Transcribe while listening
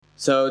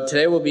So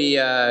today we'll be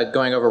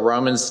going over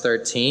Romans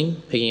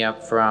 13, picking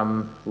up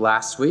from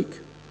last week.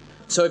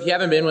 So if you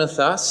haven't been with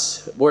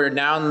us, we're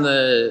now in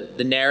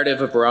the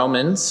narrative of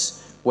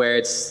Romans, where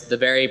it's the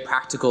very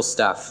practical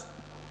stuff.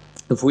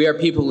 If we are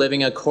people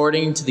living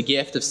according to the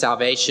gift of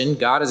salvation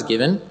God has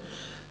given,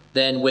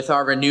 then with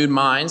our renewed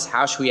minds,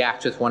 how should we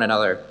act with one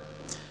another?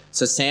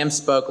 So Sam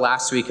spoke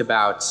last week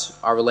about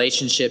our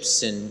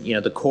relationships, and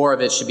the core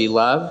of it should be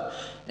love.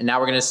 And now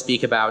we're going to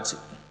speak about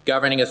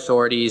governing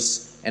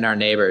authorities and our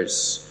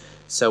neighbors.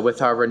 So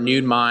with our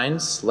renewed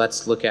minds,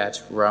 let's look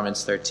at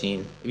Romans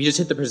 13. If you just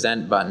hit the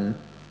present button.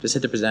 Just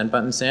hit the present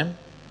button, Sam.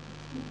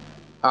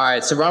 All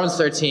right, so Romans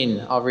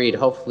 13, I'll read.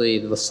 Hopefully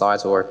the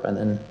slides will work by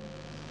then.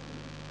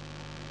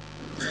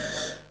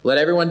 Let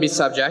everyone be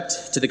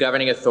subject to the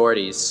governing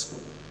authorities,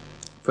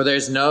 for there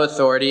is no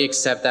authority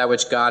except that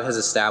which God has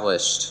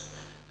established.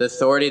 The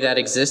authority that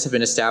exists has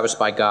been established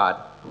by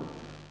God.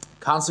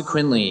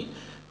 Consequently,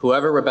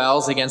 whoever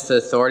rebels against the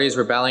authority is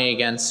rebelling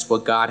against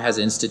what God has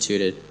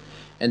instituted,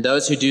 and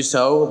those who do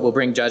so will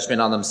bring judgment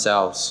on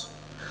themselves.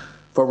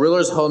 For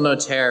rulers hold no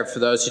terror for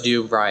those who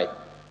do right,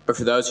 but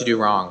for those who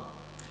do wrong.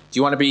 Do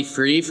you want to be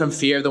free from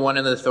fear of the one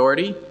in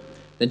authority?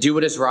 Then do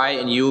what is right,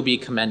 and you will be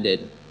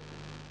commended.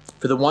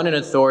 For the one in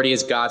authority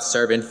is God's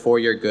servant for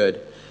your good.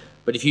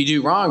 But if you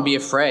do wrong, be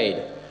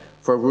afraid,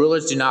 for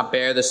rulers do not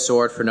bear the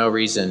sword for no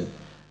reason.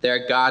 They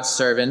are God's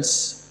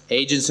servants,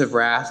 agents of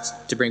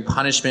wrath, to bring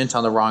punishment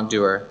on the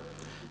wrongdoer.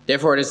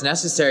 Therefore, it is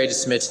necessary to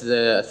submit to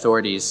the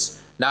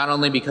authorities, not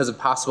only because of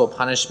possible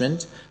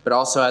punishment, but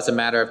also as a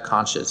matter of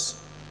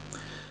conscience.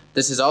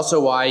 This is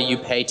also why you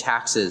pay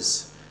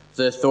taxes.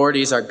 The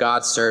authorities are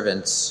God's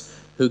servants,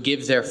 who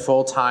give their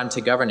full time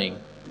to governing.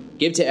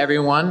 Give to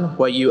everyone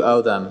what you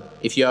owe them.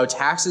 If you owe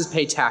taxes,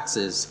 pay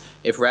taxes.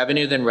 If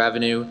revenue, then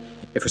revenue.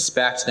 If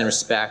respect, then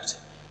respect.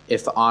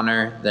 If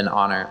honor, then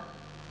honor.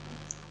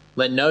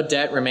 Let no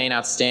debt remain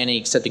outstanding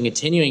except the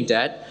continuing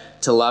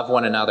debt to love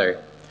one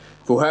another.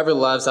 For whoever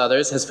loves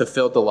others has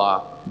fulfilled the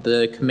law.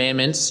 The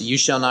commandments, you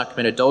shall not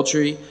commit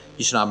adultery,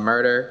 you shall not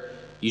murder,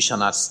 you shall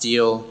not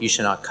steal, you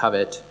shall not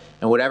covet,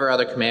 and whatever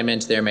other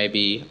commandment there may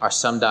be are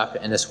summed up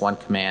in this one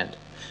command.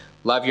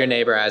 Love your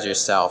neighbor as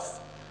yourself.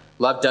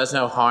 Love does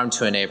no harm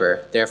to a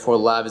neighbor. Therefore,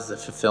 love is the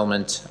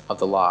fulfillment of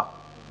the law.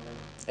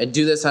 And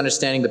do this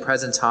understanding the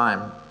present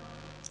time.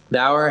 The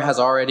hour has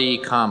already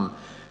come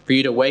for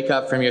you to wake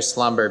up from your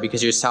slumber,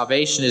 because your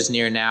salvation is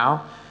nearer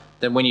now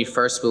than when you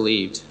first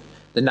believed.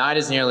 The night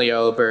is nearly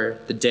over,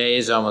 the day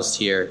is almost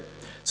here.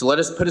 So let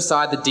us put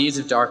aside the deeds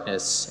of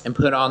darkness and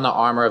put on the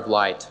armor of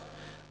light.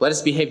 Let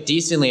us behave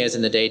decently as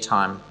in the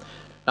daytime,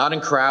 not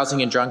in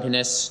carousing and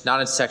drunkenness,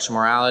 not in sexual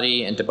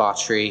morality and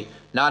debauchery,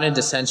 not in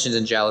dissensions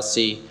and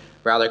jealousy.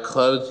 Rather,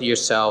 clothe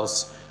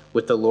yourselves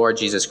with the Lord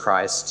Jesus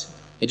Christ,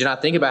 and do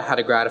not think about how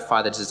to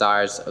gratify the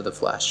desires of the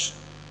flesh.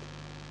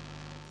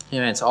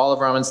 Amen. It's all of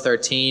Romans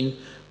 13.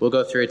 We'll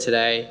go through it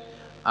today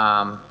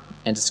and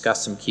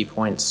discuss some key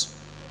points.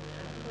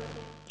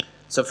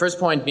 So first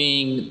point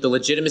being the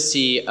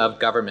legitimacy of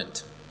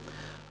government.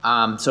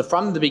 So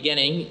from the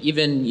beginning,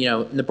 even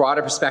in the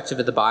broader perspective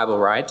of the Bible,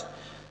 right?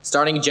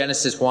 Starting in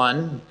Genesis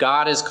 1,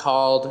 God has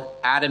called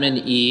Adam and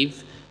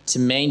Eve to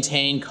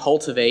maintain,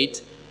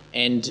 cultivate,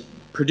 and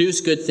produce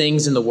good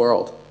things in the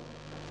world.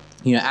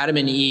 Adam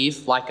and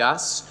Eve, like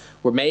us,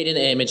 were made in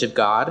the image of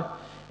God.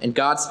 And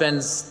God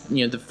spends,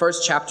 the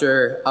first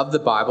chapter of the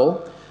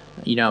Bible,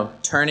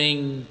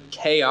 turning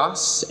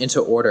chaos into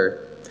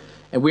order.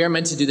 And we are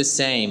meant to do the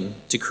same,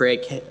 to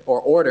create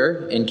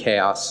order in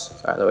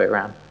chaos. Sorry, the way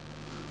around.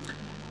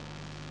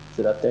 Is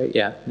it up there?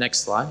 Yeah,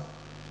 next slide.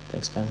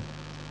 Thanks, Ben.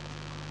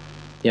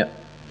 Yep.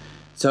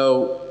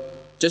 So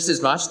just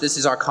as much, this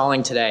is our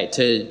calling today,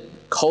 to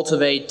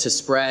cultivate, to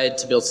spread,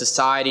 to build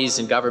societies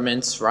and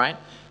governments, right?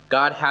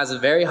 God has a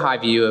very high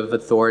view of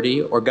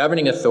authority or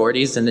governing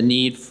authorities and the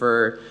need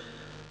for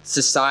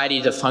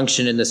society to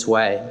function in this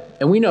way.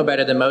 And we know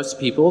better than most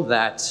people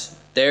that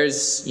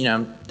there's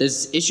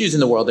issues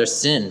in the world. There's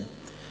sin.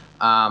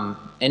 And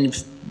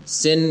if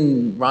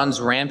sin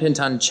runs rampant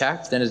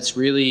unchecked, then it's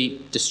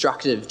really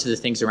destructive to the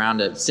things around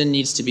it. Sin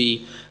needs to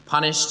be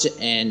punished,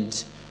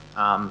 and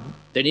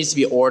there needs to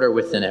be order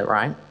within it,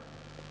 right?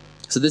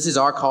 So this is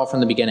our call from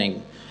the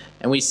beginning.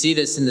 And we see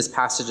this in this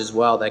passage as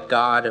well, that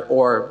God,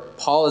 or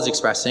Paul is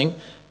expressing,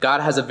 God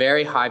has a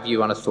very high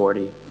view on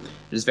authority.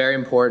 It is very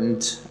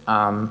important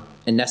and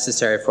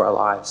necessary for our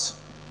lives.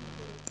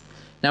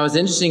 Now, what's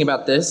interesting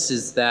about this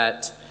is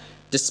that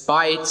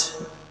despite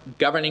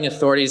governing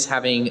authorities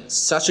having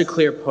such a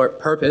clear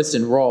purpose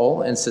and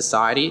role in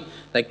society,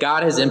 that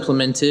God has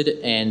implemented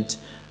and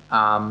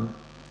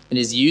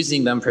is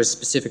using them for a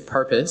specific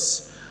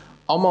purpose,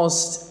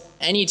 almost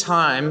any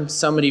time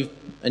somebody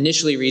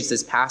initially reads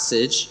this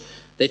passage,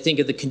 they think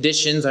of the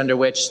conditions under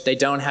which they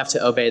don't have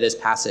to obey this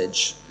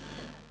passage,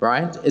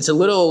 right? It's a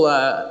little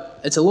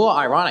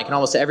ironic. In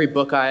almost every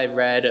book I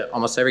read,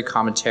 almost every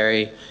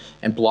commentary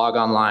and blog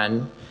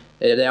online,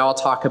 they all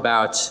talk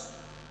about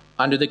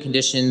under the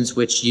conditions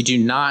which you do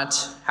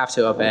not have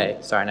to obey.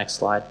 Sorry, next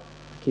slide.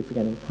 I keep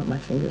forgetting to put my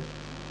finger.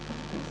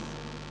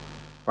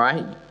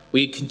 Right?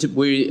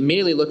 we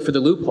immediately look for the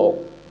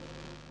loophole.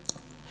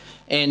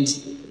 And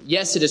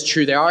yes, it is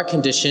true, there are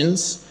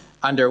conditions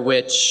under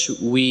which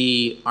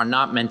we are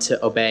not meant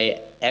to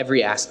obey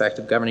every aspect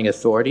of governing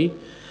authority.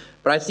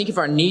 But I think if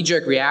our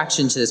knee-jerk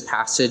reaction to this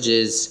passage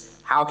is,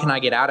 how can I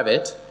get out of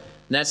it?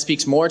 And that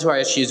speaks more to our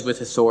issues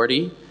with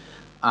authority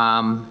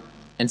and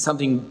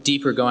something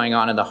deeper going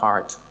on in the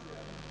heart.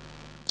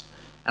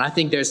 And I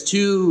think there's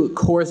two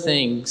core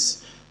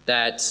things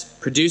that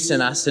produce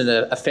in us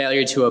a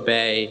failure to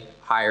obey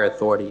higher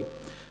authority.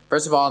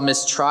 First of all,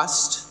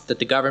 mistrust that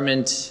the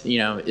government,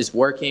 is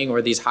working,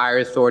 or these higher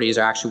authorities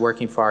are actually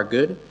working for our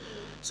good.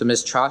 So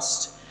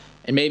mistrust.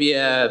 And maybe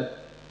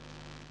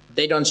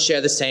they don't share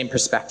the same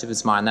perspective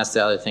as mine. That's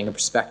the other thing, a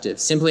perspective.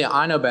 Simply,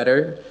 I know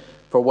better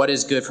for what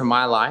is good for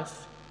my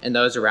life and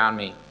those around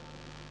me.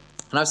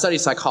 And I've studied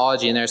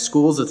psychology, and there are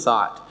schools of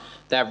thought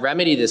that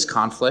remedy this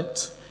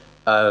conflict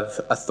of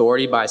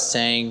authority by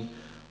saying,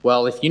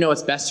 well, if you know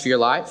what's best for your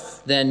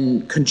life,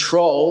 then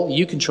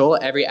you control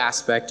every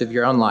aspect of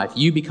your own life.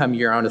 You become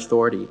your own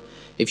authority.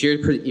 If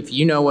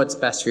you know what's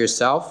best for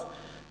yourself,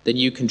 then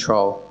you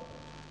control.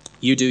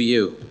 You do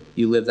you.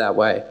 You live that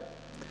way.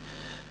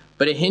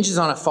 But it hinges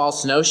on a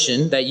false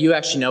notion that you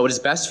actually know what is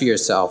best for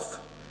yourself,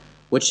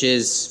 which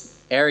is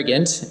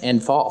arrogant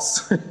and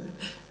false.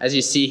 As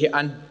you see here,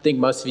 I think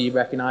most of you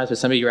recognize, or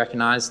some of you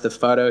recognize the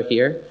photo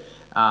here.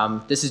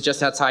 This is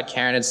just outside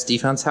Karen and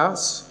Stefan's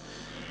house.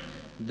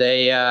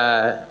 They,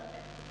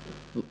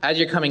 as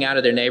you're coming out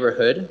of their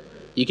neighborhood,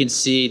 you can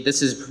see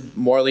this is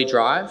Morley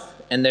Drive,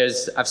 and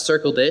I've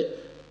circled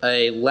it,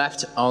 a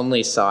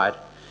left-only side.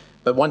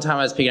 But one time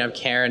I was picking up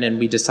Karen, and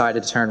we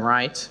decided to turn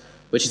right,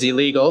 which is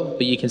illegal,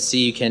 but you can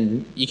see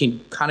you can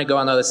kind of go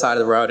on the other side of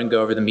the road and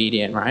go over the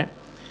median, right?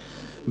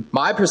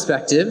 My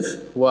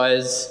perspective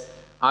was,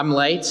 I'm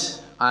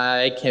late,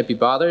 I can't be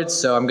bothered,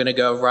 so I'm going to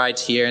go right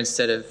here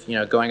instead of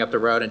going up the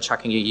road and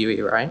chucking a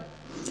Yui, right?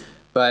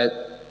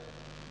 But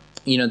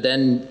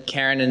then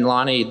Karen and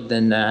Lonnie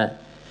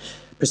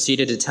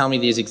proceeded to tell me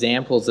these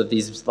examples of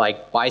these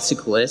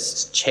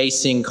bicyclists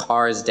chasing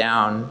cars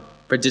down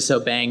for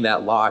disobeying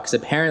that law, because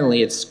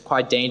apparently it's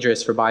quite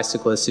dangerous for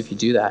bicyclists if you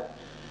do that.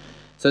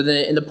 So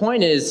the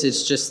point is,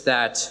 it's just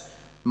that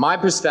my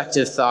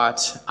perspective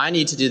thought, I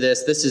need to do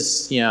this. This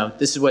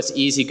is what's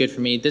easy, good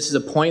for me. This is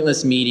a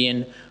pointless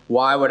median.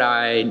 Why would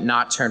I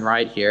not turn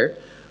right here?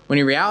 When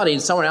in reality, in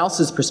someone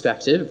else's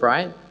perspective,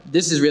 right,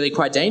 this is really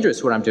quite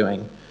dangerous what I'm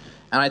doing.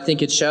 And I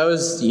think it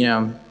shows,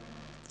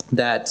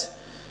 that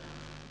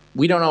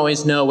we don't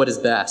always know what is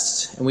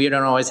best, and we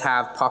don't always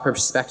have proper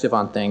perspective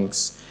on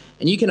things.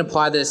 And you can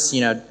apply this,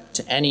 to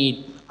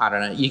any,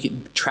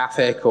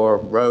 traffic or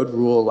road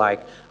rule,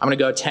 like, I'm going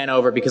to go 10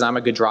 over because I'm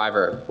a good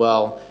driver.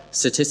 Well,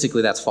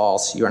 statistically, that's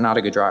false. You are not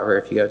a good driver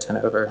if you go 10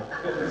 over.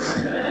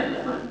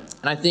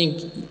 And I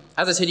think,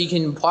 as I said, you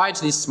can apply it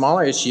to these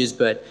smaller issues,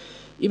 but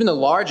even the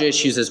larger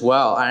issues as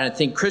well. And I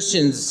think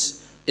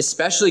Christians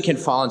especially can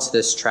fall into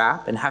this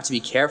trap and have to be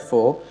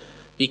careful,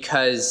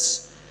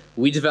 because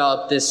we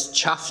develop this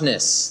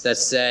chuffness that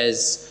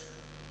says,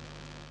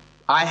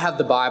 I have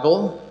the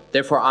Bible,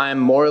 therefore I am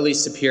morally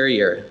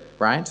superior,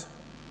 right?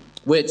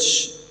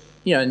 Which,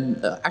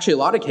 actually a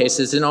lot of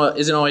cases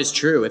isn't always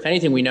true. If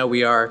anything, we know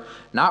we are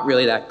not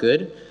really that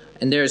good,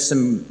 and there's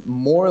some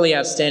morally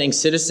outstanding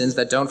citizens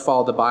that don't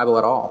follow the Bible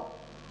at all.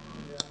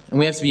 And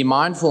we have to be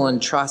mindful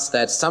and trust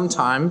that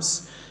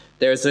sometimes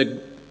there's a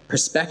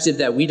perspective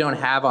that we don't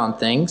have on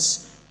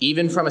things,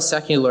 even from a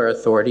secular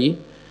authority,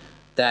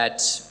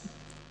 that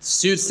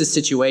suits the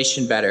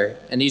situation better.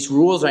 And these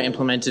rules are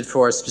implemented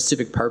for a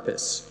specific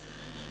purpose.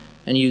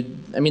 And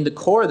the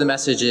core of the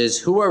message is,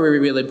 who are we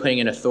really putting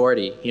in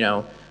authority?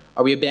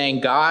 Are we obeying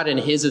God and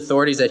his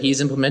authorities that he's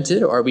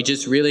implemented, or are we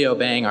just really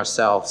obeying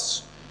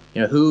ourselves?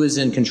 Who is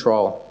in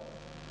control?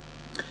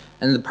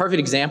 And the perfect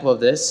example of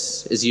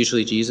this is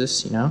usually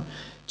Jesus,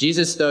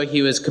 Jesus, though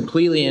he was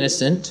completely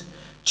innocent,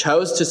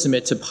 chose to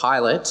submit to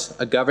Pilate,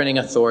 a governing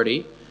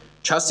authority,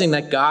 trusting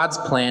that God's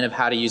plan of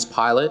how to use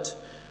Pilate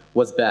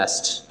was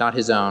best, not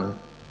his own.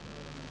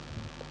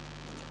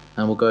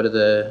 And we'll go to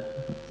the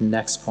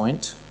next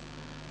point.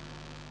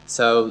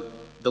 So,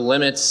 the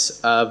limits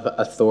of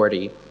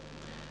authority.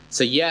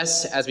 So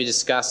yes, as we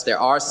discussed, there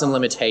are some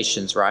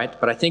limitations, right?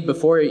 But I think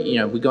before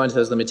we go into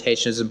those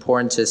limitations, it's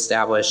important to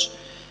establish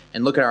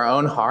and look at our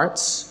own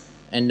hearts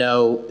and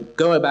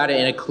go about it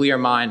in a clear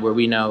mind, where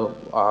we know,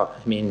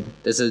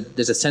 there's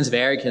a sense of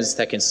arrogance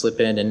that can slip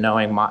in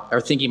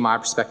thinking my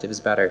perspective is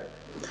better.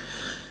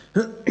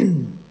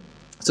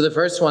 So the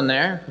first one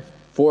there,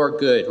 for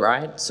good,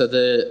 right? So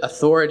the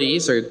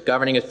authorities or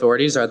governing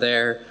authorities are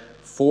there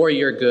for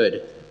your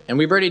good. And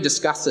we've already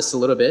discussed this a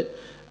little bit.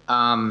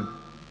 How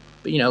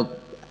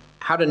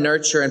to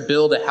nurture and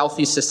build a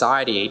healthy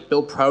society,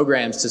 build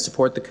programs to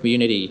support the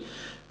community,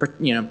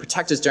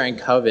 protect us during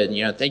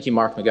COVID. Thank you,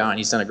 Mark McGowan.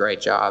 He's done a great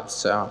job.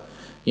 So,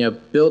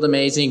 build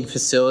amazing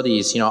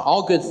facilities,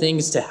 all good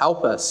things to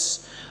help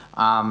us.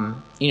 God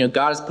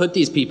has put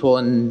these people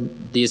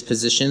in these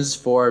positions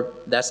for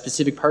that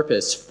specific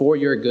purpose, for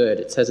your good.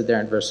 It says it there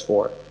in verse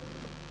 4.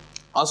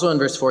 Also in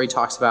verse 4, he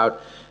talks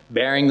about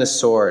bearing the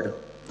sword.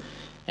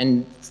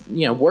 And,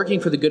 working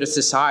for the good of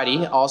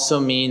society also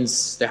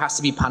means there has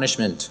to be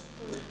punishment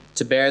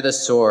to bear the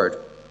sword.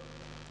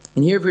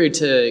 And here, if we were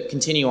to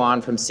continue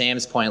on from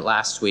Sam's point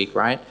last week,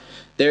 right?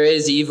 There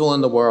is evil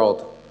in the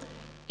world.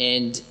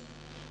 And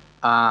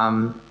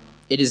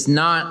it is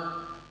not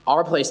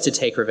our place to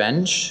take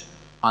revenge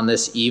on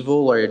this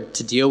evil or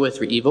to deal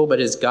with evil, but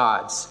it is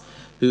God's,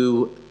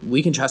 who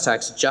we can trust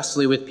acts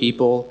justly with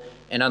people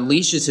and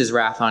unleashes his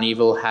wrath on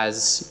evil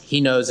as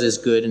he knows is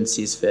good and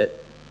sees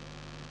fit.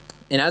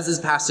 And as this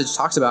passage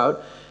talks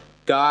about,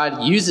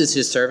 God uses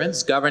his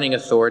servants, governing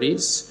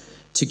authorities,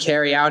 to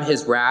carry out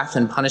his wrath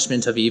and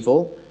punishment of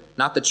evil,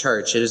 not the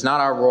church. It is not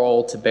our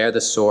role to bear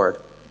the sword.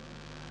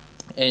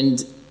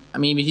 And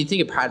if you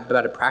think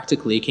about it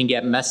practically, it can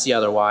get messy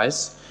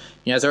otherwise.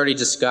 As already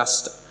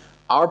discussed,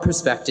 our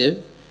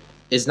perspective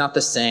is not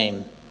the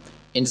same.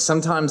 And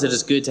sometimes it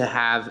is good to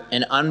have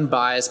an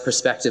unbiased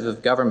perspective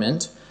of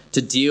government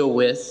to deal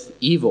with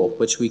evil,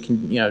 which we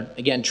can,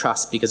 again,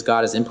 trust because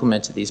God has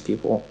implemented these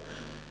people.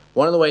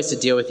 One of the ways to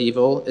deal with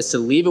evil is to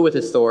leave it with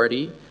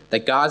authority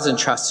that God's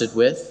entrusted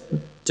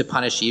with to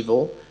punish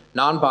evil,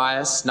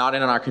 non-biased, not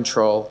in our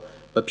control,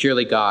 but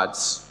purely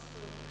God's.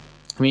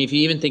 If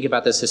you even think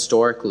about this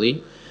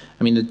historically,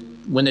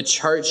 when the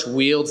church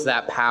wields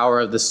that power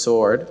of the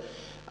sword,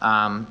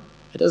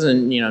 it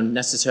doesn't,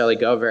 necessarily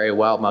go very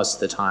well most of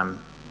the time.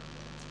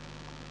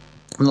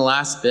 And the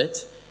last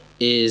bit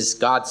is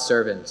God's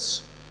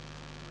servants.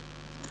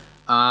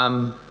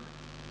 Now,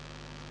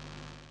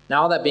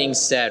 all that being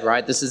said,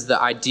 right, this is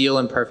the ideal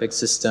and perfect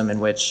system in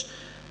which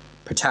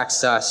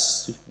protects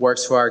us,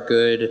 works for our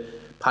good,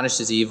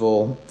 punishes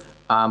evil.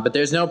 But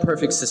there's no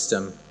perfect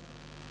system.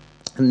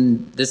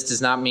 And this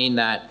does not mean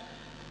that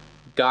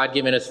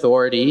God-given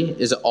authority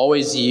is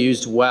always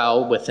used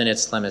well within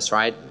its limits,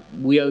 right?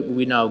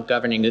 We know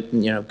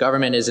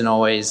government isn't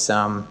always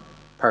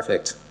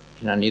perfect.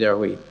 Neither are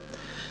we.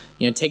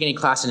 Take any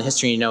class in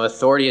history,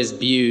 authority is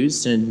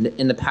abused. And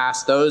in the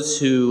past, those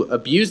who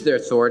abuse their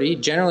authority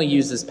generally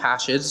use this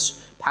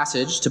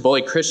passage to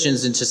bully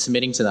Christians into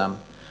submitting to them.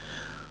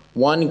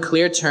 One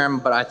clear term,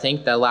 but I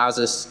think that allows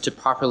us to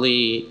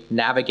properly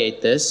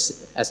navigate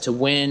this as to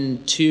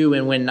when to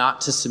and when not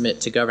to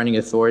submit to governing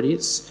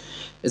authorities,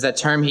 is that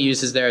term he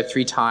uses there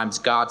 3 times,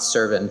 God's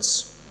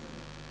servants.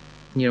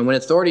 When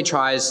authority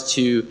tries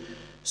to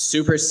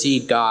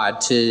supersede God,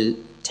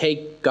 to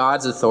take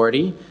God's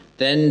authority,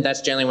 then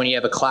that's generally when you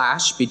have a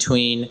clash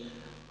between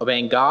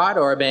obeying God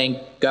or obeying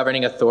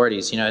governing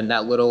authorities. In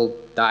that little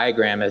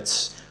diagram,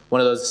 it's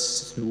one of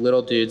those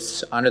little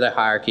dudes under the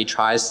hierarchy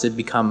tries to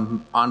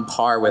become on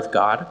par with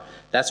God.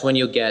 That's when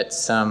you'll get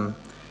some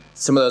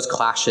of those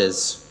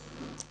clashes.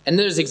 And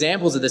there's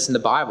examples of this in the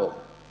Bible.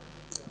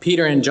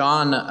 Peter and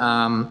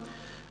John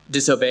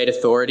disobeyed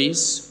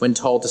authorities when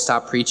told to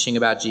stop preaching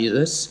about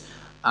Jesus.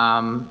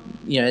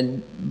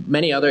 And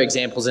many other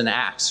examples in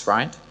Acts,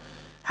 right?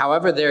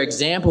 However, their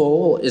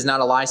example is not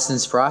a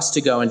license for us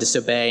to go and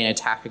disobey and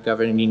attack the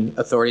governing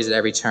authorities at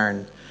every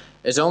turn.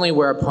 There's only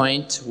a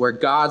point where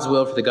God's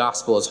will for the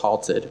gospel is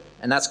halted,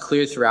 and that's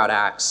clear throughout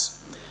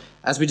Acts.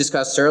 As we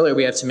discussed earlier,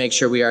 we have to make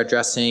sure we are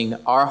addressing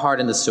our heart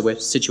in the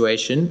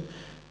situation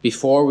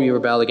before we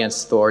rebel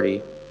against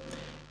authority.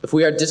 If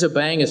we are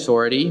disobeying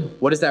authority,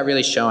 what is that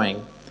really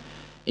showing?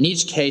 In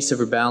each case of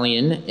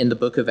rebellion in the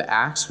book of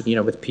Acts,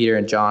 with Peter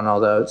and John, all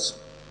those,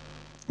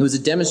 it was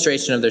a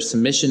demonstration of their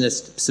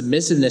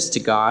submissiveness to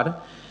God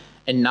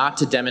and not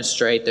to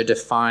demonstrate their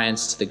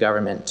defiance to the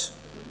government.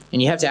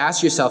 And you have to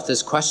ask yourself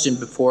this question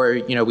before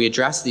we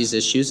address these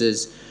issues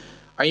is,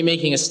 are you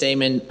making a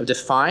statement of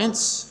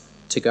defiance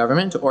to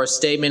government or a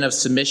statement of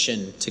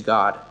submission to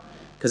God?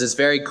 Because it's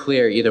very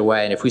clear either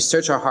way. And if we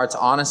search our hearts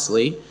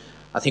honestly,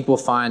 I think we'll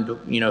find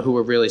who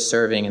we're really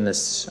serving in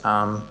this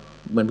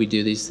when we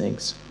do these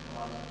things.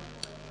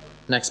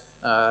 Next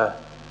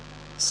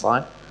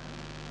slide.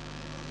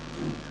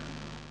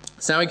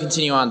 So now we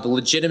continue on, the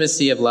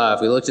legitimacy of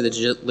love. We looked at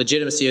the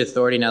legitimacy of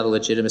authority, now the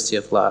legitimacy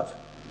of love.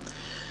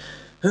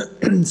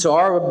 So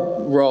our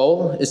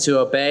role is to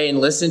obey and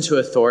listen to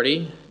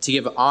authority, to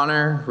give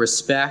honor,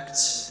 respect,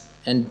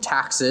 and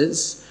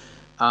taxes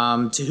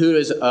to who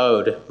is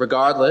owed,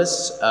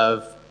 regardless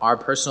of our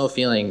personal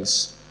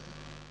feelings.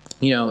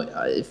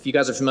 If you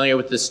guys are familiar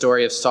with the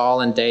story of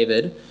Saul and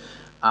David,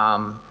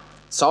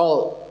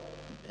 Saul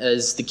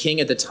is the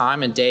king at the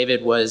time, and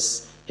David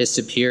was his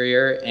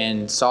superior,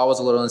 and Saul was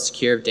a little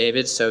insecure of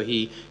David, so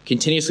he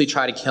continuously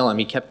tried to kill him.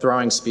 He kept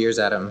throwing spears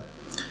at him.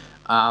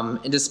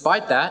 And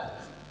despite that,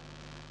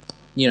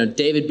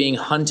 David being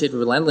hunted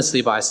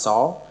relentlessly by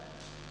Saul,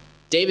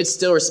 David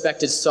still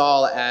respected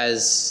Saul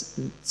as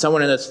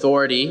someone in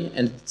authority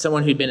and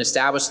someone who'd been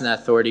established in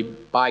that authority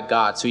by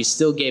God. So he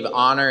still gave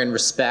honor and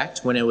respect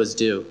when it was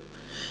due.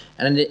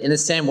 And in the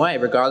same way,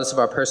 regardless of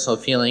our personal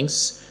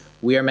feelings,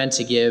 we are meant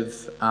to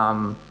give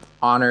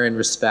honor and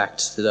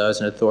respect to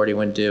those in authority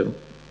when due.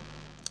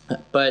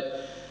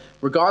 But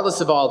regardless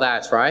of all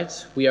that, right,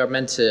 we are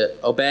meant to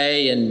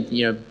obey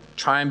and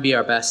try and be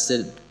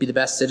the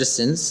best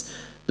citizens.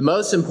 The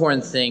most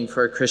important thing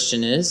for a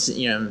Christian is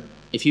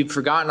if you've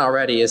forgotten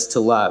already, is to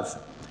love.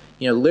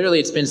 Literally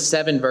it's been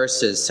 7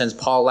 verses since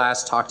Paul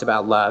last talked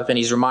about love, and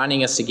he's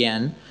reminding us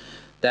again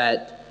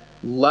that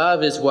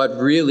love is what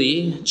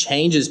really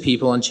changes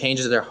people and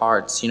changes their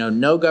hearts.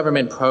 No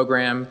government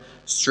program,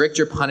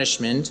 stricter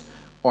punishment,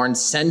 or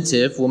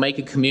incentive will make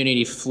a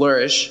community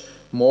flourish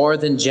more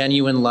than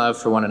genuine love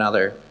for one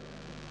another.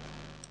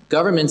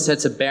 Government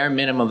sets a bare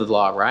minimum of the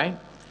law, right?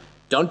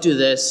 Don't do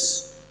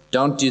this,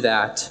 don't do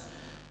that.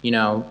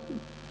 Don't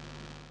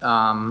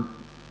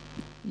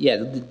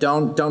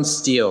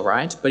steal,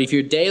 right? But if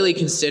you're daily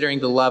considering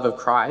the love of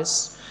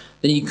Christ,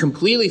 then you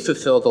completely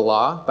fulfill the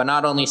law by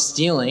not only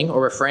stealing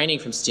or refraining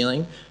from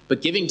stealing,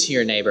 but giving to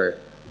your neighbor,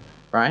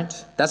 right?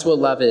 That's what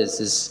love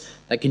is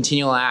that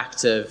continual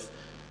act of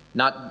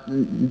not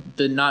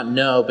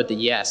no, but the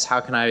yes. How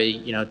can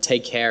I,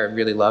 take care and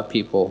really love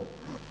people?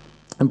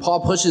 And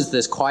Paul pushes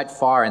this quite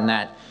far in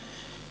that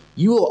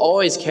you will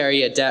always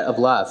carry a debt of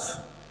love.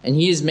 And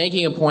he is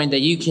making a point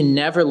that you can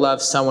never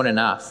love someone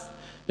enough.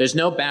 There's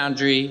no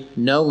boundary,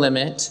 no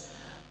limit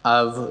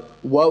of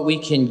what we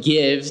can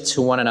give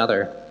to one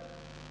another.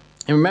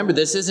 And remember,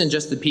 this isn't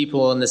just the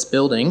people in this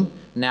building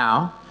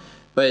now,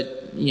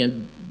 but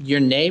your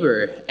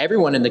neighbor,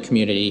 everyone in the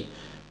community.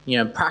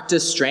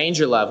 Practice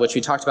stranger love, which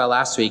we talked about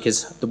last week,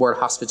 is the word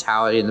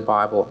hospitality in the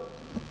Bible.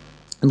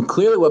 And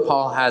clearly what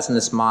Paul has in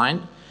this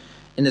mind,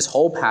 in this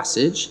whole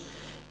passage,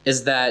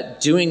 is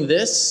that doing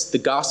this, the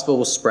gospel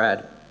will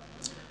spread.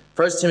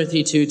 1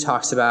 Timothy 2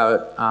 talks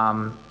about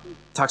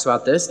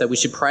this, that we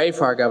should pray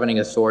for our governing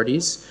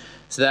authorities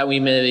so that we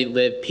may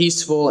live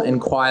peaceful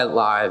and quiet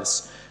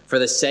lives for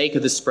the sake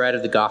of the spread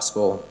of the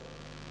gospel.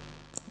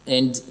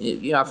 And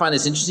I find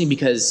this interesting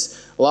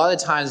because a lot of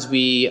the times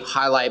we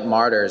highlight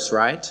martyrs,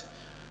 right?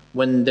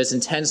 When there's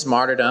intense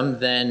martyrdom,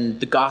 then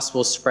the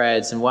gospel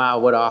spreads, and wow,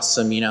 what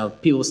awesome,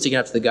 people sticking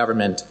up to the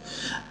government.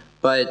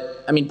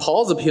 But,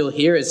 Paul's appeal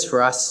here is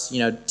for us,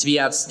 to be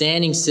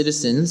outstanding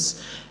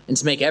citizens and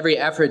to make every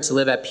effort to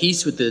live at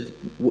peace with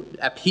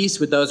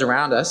those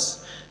around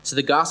us, so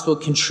the gospel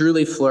can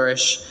truly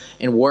flourish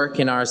and work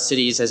in our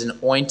cities as an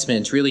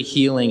ointment, really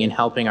healing and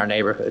helping our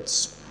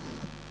neighborhoods.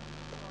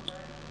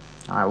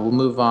 All right, we'll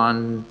move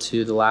on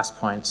to the last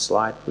point.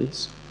 Slide,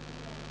 please.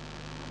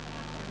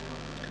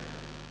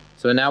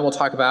 So now we'll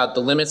talk about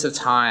the limits of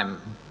time.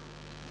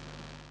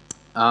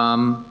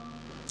 Paul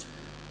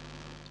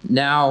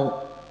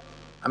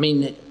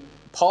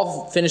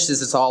finishes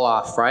this all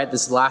off, right?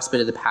 This last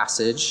bit of the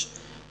passage.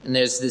 And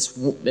there's this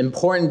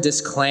important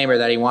disclaimer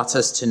that he wants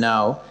us to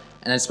know.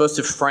 And it's supposed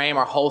to frame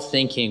our whole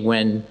thinking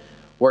when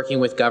working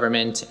with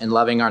government and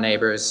loving our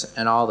neighbors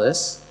and all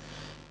this.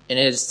 And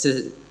it is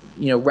to,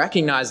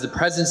 recognize the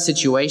present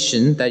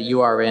situation that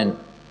you are in.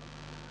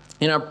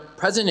 And our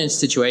present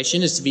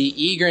situation is to be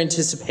eager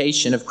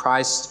anticipation of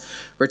Christ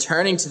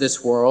returning to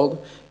this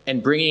world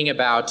and bringing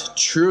about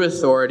true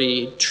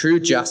authority, true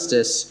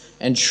justice,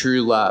 and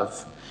true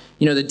love.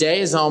 The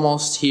day is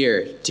almost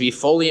here to be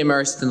fully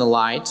immersed in the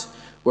light,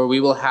 where we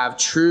will have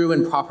true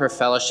and proper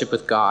fellowship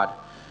with God,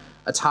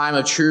 a time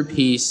of true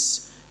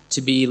peace,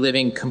 to be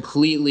living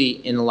completely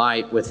in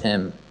light with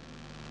him.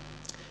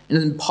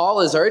 And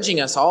Paul is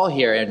urging us all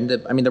here, and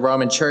the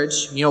Roman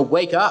church,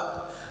 wake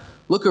up,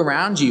 look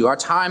around you. Our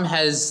time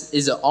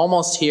is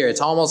almost here.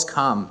 It's almost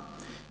come.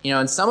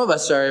 And some of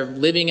us are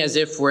living as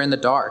if we're in the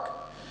dark,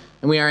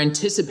 and we are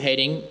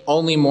anticipating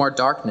only more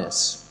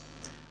darkness,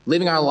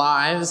 living our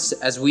lives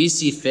as we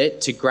see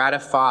fit to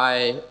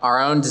gratify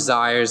our own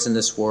desires in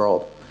this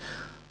world.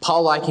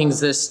 Paul likens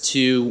this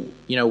to,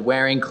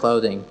 wearing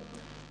clothing.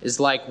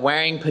 It's like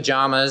wearing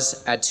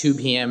pajamas at 2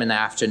 p.m. in the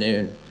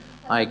afternoon.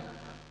 Like,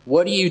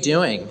 what are you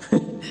doing?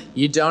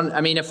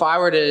 If I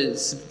were to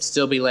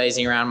still be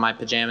lazing around in my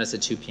pajamas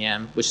at 2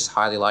 p.m., which is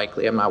highly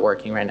likely, I'm not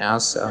working right now,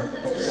 so.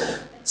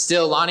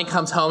 Still, Lonnie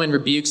comes home and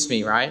rebukes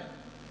me, right?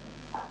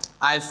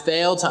 I've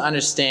failed to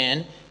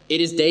understand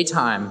it is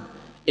daytime.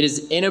 It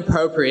is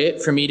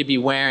inappropriate for me to be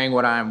wearing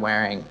what I'm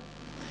wearing.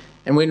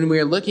 And when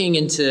we're looking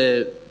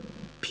into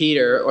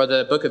Peter, or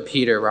the book of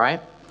Peter,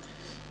 right?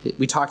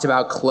 We talked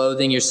about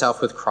clothing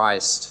yourself with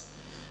Christ.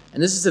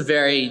 And this is a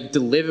very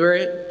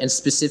deliberate and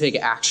specific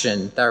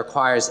action that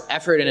requires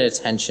effort and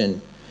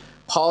attention.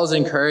 Paul is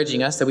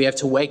encouraging us that we have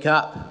to wake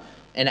up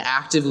and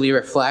actively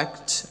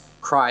reflect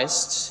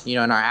Christ, in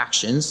our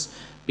actions,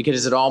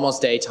 because it's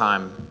almost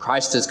daytime.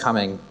 Christ is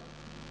coming.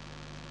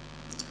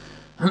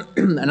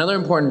 Another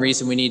important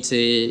reason we need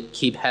to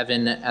keep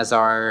heaven as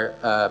our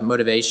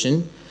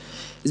motivation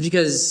is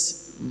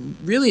because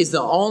really it's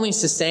the only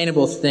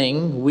sustainable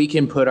thing we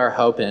can put our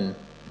hope in.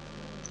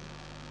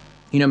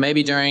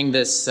 Maybe during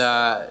this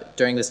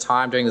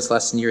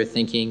lesson, you were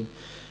thinking,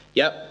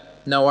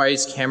 yep, no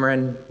worries,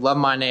 Cameron, love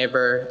my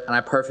neighbor, and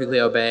I perfectly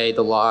obey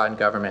the law and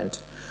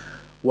government.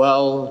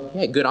 Well,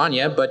 yeah, good on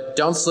you, but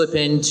don't slip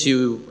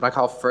into what I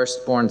call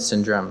firstborn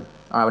syndrome.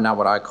 Not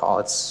what I call,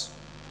 it's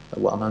a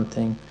well-known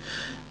thing.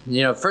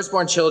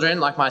 Firstborn children,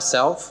 like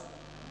myself,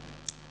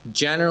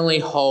 generally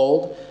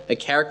hold a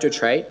character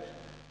trait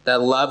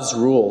that loves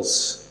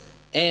rules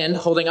and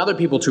holding other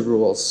people to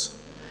rules.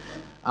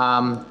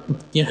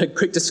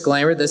 Quick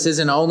disclaimer, this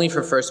isn't only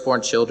for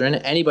firstborn children.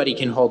 Anybody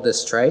can hold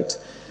this trait.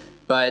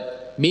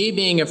 But me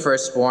being a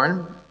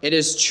firstborn, it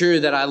is true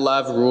that I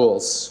love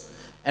rules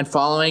and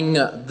following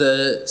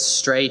the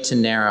straight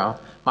and narrow.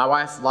 My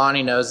wife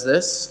Lonnie knows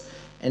this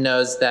and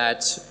knows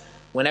that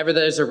whenever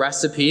there's a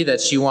recipe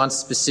that she wants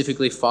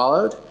specifically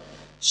followed,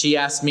 she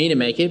asks me to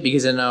make it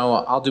because I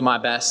know I'll do my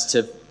best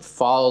to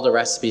follow the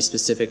recipe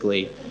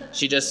specifically.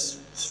 She just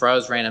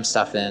throws random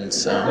stuff in,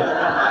 so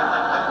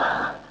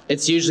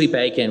it's usually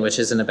bacon, which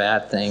isn't a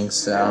bad thing.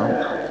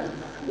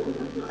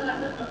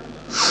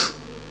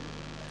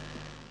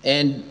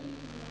 And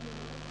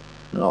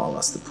I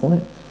lost the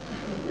point.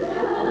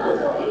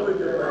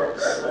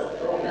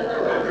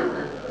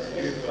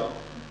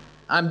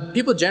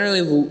 People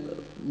generally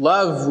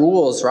love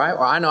rules, right?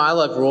 Or I know I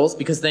love rules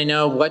because they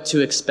know what to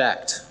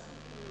expect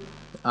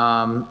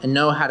and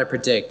know how to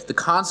predict. The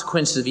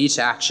consequence of each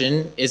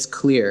action is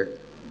clear.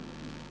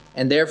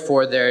 And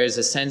therefore, there is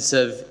a sense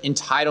of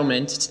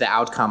entitlement to the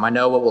outcome. I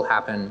know what will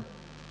happen.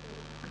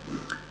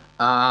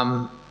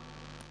 And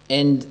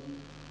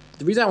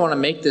the reason I want to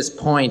make this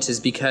point is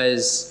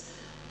because,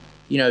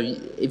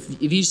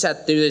 if you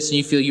sat through this and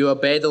you feel you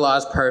obey the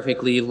laws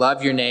perfectly,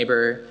 love your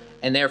neighbor,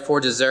 and therefore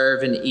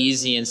deserve an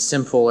easy and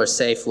simple or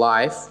safe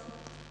life,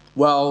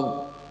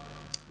 well,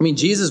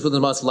 Jesus was the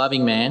most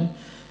loving man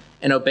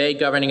and obeyed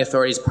governing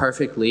authorities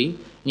perfectly, and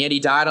yet he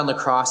died on the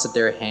cross at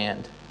their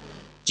hand.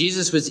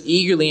 Jesus was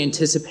eagerly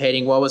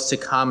anticipating what was to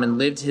come and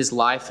lived his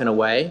life in a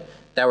way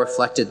that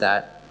reflected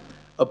that.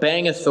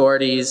 Obeying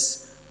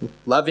authorities,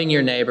 loving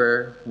your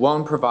neighbor,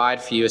 won't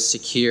provide for you a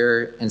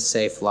secure and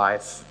safe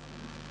life.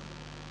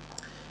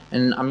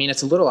 And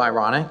it's a little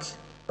ironic,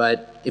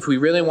 but if we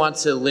really want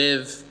to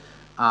live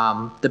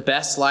the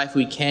best life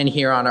we can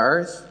here on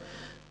earth,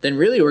 then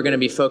really we're going to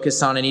be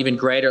focused on an even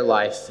greater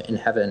life in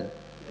heaven.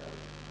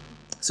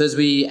 So as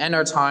we end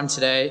our time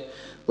today,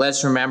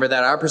 let's remember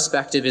that our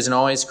perspective isn't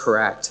always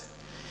correct.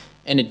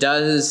 And it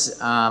does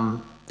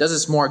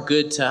us more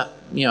good to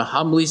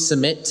humbly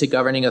submit to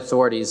governing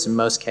authorities in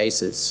most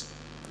cases.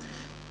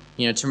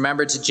 To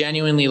remember to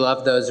genuinely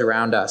love those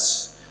around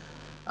us,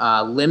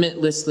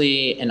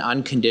 limitlessly and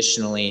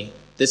unconditionally.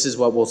 This is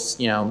what will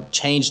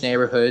change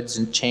neighborhoods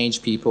and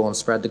change people and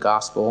spread the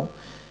gospel.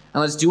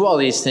 And let's do all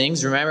these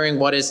things, remembering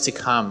what is to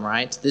come,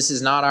 right? This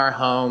is not our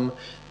home.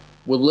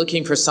 We're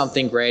looking for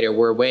something greater.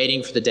 We're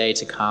waiting for the day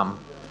to come.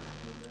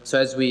 So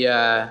as we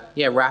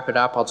wrap it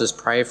up, I'll just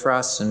pray for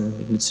us and we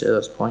can consider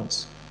those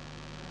points.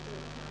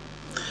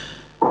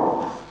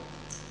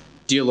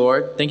 Dear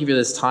Lord, thank you for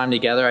this time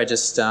together. I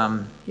just,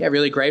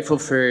 really grateful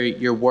for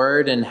your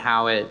word and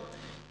how it,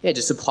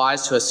 just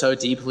applies to us so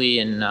deeply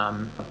and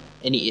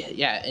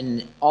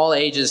in all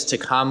ages to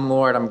come,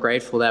 Lord. I'm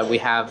grateful that we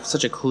have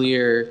such a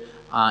clear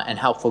and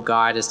helpful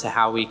guide as to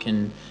how we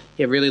can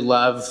really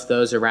love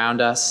those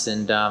around us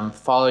and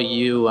follow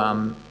you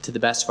to the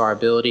best of our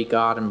ability,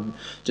 God. And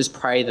just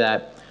pray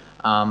that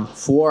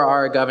for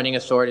our governing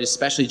authorities,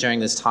 especially during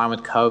this time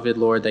with COVID,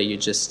 Lord, that you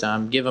just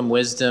give them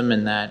wisdom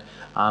and that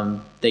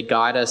they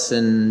guide us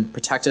and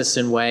protect us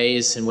in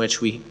ways in which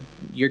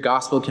your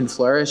gospel can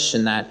flourish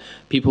and that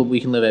we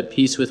can live at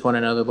peace with one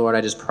another, Lord.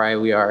 I just pray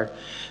we are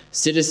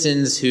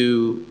citizens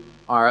who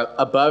are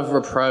above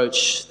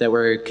reproach, that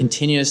we're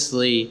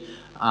continuously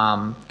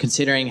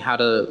considering how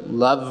to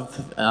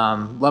love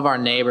our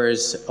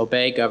neighbors,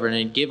 obey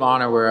government, give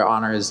honor where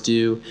honor is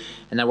due,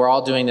 and that we're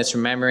all doing this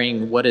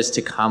remembering what is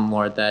to come,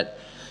 Lord, that,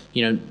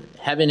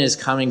 heaven is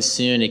coming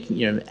soon,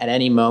 at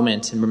any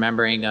moment, and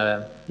remembering,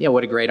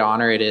 what a great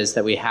honor it is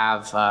that we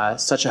have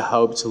such a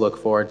hope to look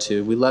forward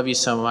to. We love you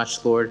so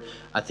much, Lord.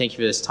 I thank you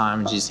for this time.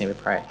 In Jesus' name we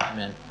pray.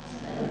 Amen.